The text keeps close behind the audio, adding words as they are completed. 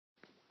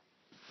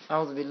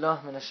أعوذ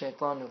بالله من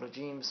الشيطان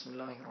الرجيم بسم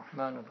الله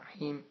الرحمن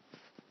الرحيم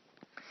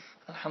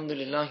الحمد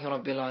لله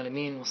رب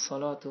العالمين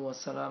والصلاة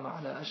والسلام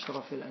على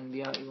أشرف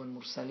الأنبياء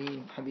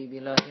والمرسلين حبيب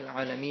الله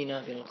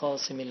العالمين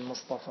بالقاسم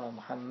المصطفى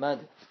محمد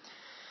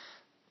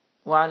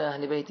وعلى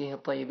أهل بيته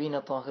الطيبين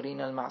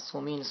الطاهرين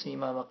المعصومين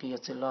سيما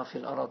بقية الله في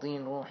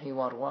الأراضين روحي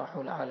وأرواح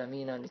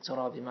العالمين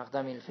لتراب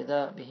مقدم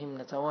الفداء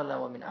بهم نتولى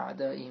ومن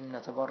أعدائهم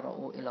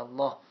نتبرأ إلى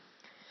الله.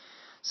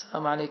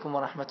 Assalamu alaikum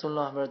wa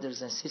rahmatullah,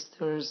 brothers and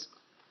sisters.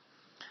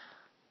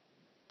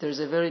 There's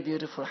a very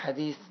beautiful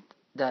hadith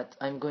that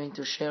I'm going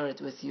to share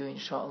it with you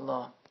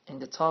inshallah,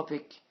 and the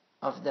topic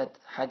of that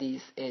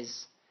hadith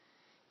is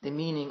the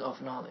meaning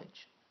of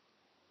knowledge.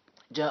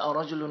 جاء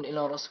رجل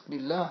إلى رسول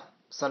الله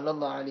صلى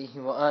الله عليه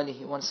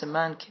وآله. Once a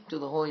man came to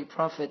the Holy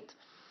Prophet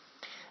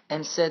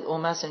and said, O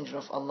Messenger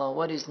of Allah,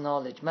 what is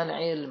knowledge? ما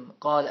العلم؟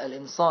 قال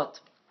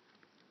الإنصات.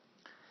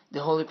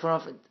 The Holy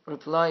Prophet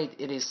replied,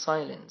 it is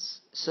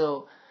silence.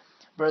 So,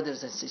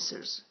 brothers and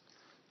sisters,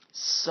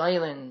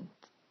 silence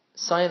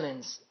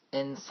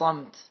and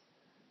samt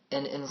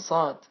and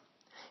insat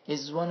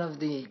is one of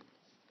the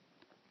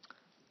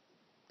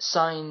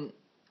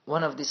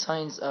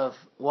signs of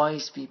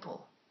wise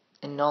people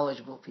and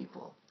knowledgeable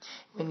people.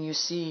 When you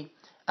see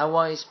a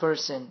wise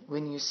person,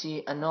 when you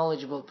see a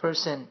knowledgeable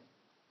person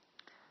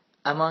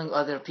among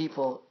other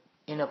people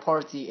in a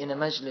party, in a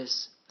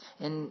majlis,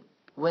 and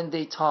when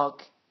they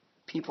talk,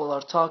 people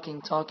are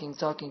talking too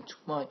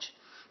much,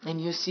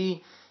 and you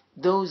see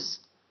those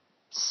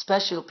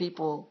special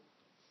people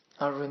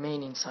are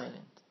remaining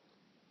silent.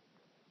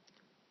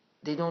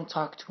 They don't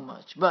talk too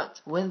much, but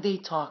when they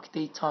talk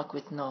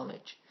with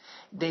knowledge.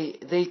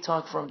 They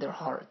talk from their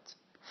heart.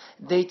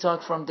 They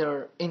talk from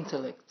their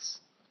intellects.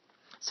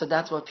 So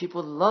that's why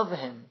people love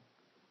him.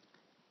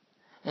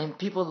 And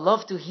people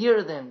love to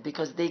hear them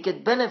because they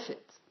get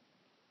benefit.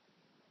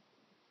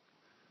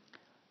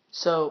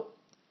 So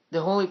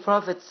the Holy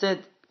Prophet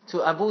said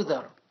to Abu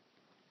Dhar,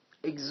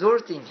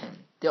 exhorting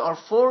him, there are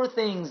 4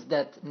 things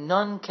that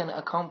none can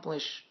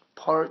accomplish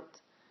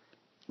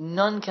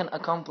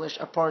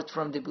apart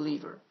from the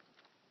believer.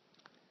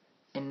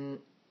 In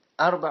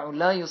أربع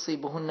لا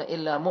يصيبهن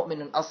إلا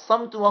مؤمن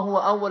الصمت وهو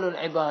أول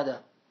العبادة.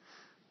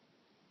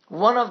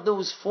 One of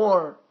those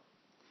 4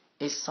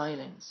 is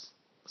silence,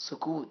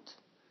 sukut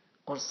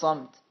or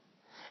samt,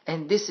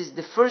 and this is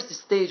the first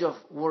stage of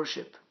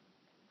worship.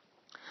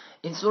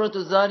 In Surah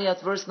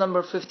Al-Zariyat, verse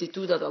number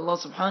 52, that Allah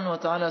subhanahu wa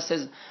ta'ala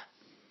says,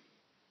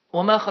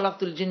 وَمَا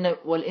خَلَقْتُ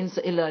الْجِنَّ وَالْإِنسَ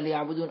إِلَّا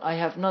لِيَعْبُدُونَ. I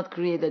have not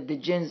created the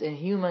jinns and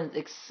humans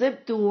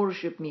except to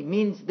worship me.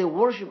 Means the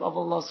worship of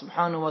Allah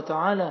subhanahu wa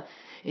ta'ala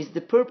is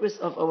the purpose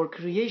of our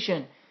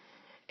creation.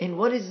 And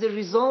what is the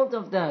result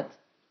of that?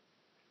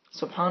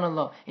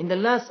 Subhanallah. In the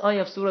last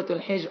ayah of Surah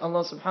Al-Hijr,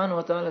 Allah subhanahu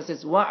wa ta'ala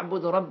says,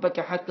 وَاعْبُدْ رَبَّكَ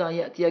حَتَّى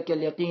يَأْتِيَكَ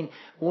الْيَقِينَ.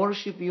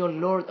 Worship your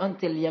Lord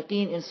until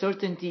yaqeen and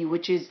certainty,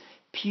 which is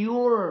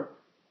pure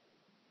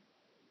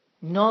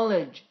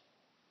knowledge,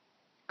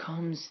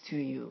 comes to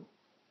you.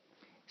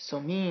 So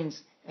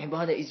means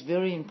ibadah is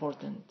very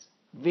important.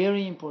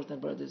 Very important,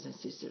 brothers and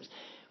sisters.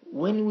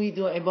 When we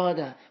do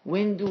ibadah,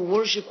 when we do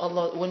worship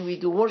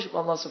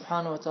Allah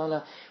subhanahu wa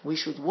ta'ala, we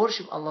should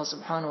worship Allah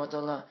subhanahu wa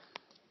ta'ala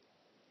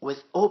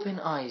with open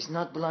eyes,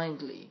 not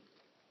blindly,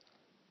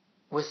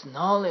 with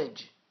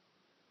knowledge.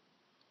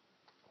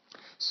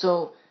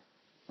 So,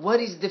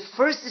 what is the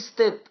first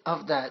step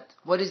of that?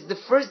 What is the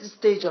first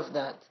stage of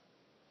that?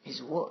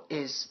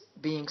 Is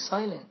being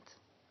silent.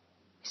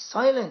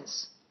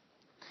 Silence.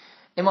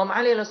 Imam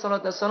Ali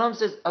ﷺ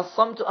says,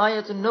 "As-samtu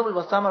ayatul nubl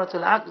wa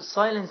thamaratul aql."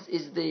 Silence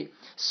is the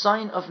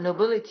sign of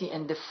nobility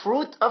and the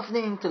fruit of the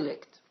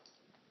intellect.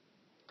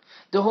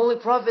 The Holy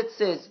Prophet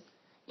says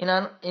in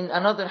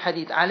another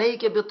hadith,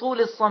 "Alayka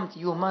bitul as-samt."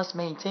 You must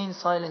maintain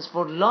silence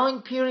for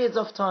long periods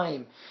of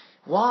time.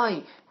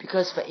 Why?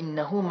 Because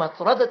فَإِنَّهُ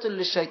مَطْرَدَةٌ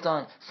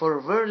لِلشَّيْطَانِ. For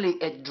verily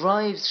it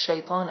drives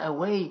shaitan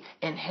away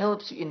and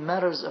helps you in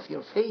matters of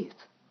your faith.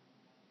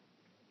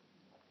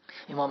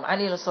 Imam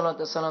Ali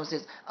ﷺ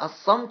says,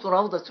 "As-samtu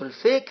rawdatul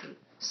fikr."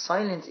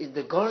 Silence is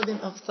the garden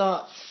of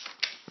thought.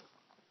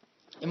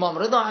 Imam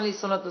Rida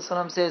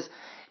ﷺ says,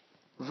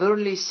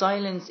 verily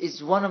silence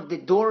is one of the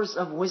doors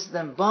of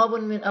wisdom.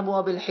 Babun min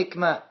abwab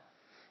al-hikmah.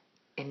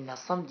 Inna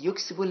samt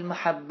yuksibul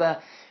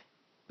mahabba.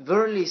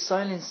 Verily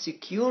silence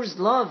secures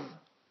love.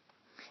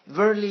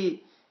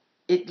 Verily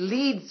it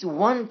leads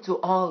one to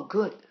all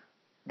good.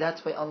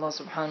 That's why Allah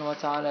subhanahu wa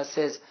ta'ala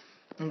says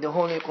in the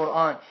Holy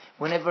Quran,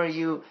 whenever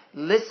you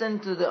listen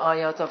to the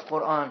ayat of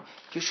Quran,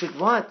 you should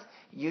what?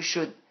 You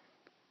should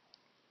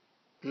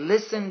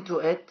listen to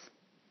it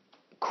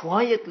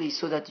quietly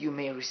so that you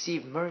may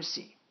receive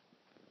mercy.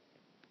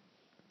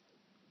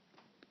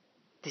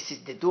 This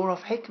is the door of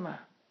hikmah,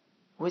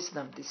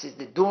 wisdom. This is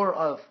the door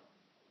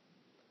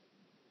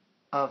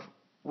of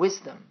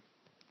wisdom.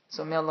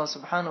 So may Allah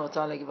subhanahu wa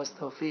ta'ala give us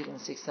tawfiq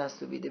and success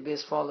to be the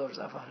best followers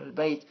of Ahlul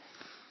Bayt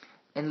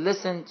and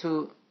listen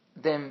to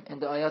them in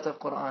the ayat of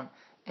Quran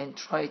and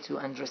try to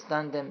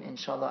understand them,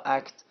 inshallah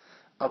act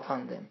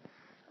upon them.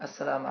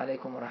 Assalamu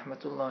alaikum wa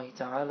rahmatullahi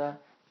ta'ala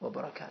wa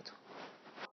barakatuh.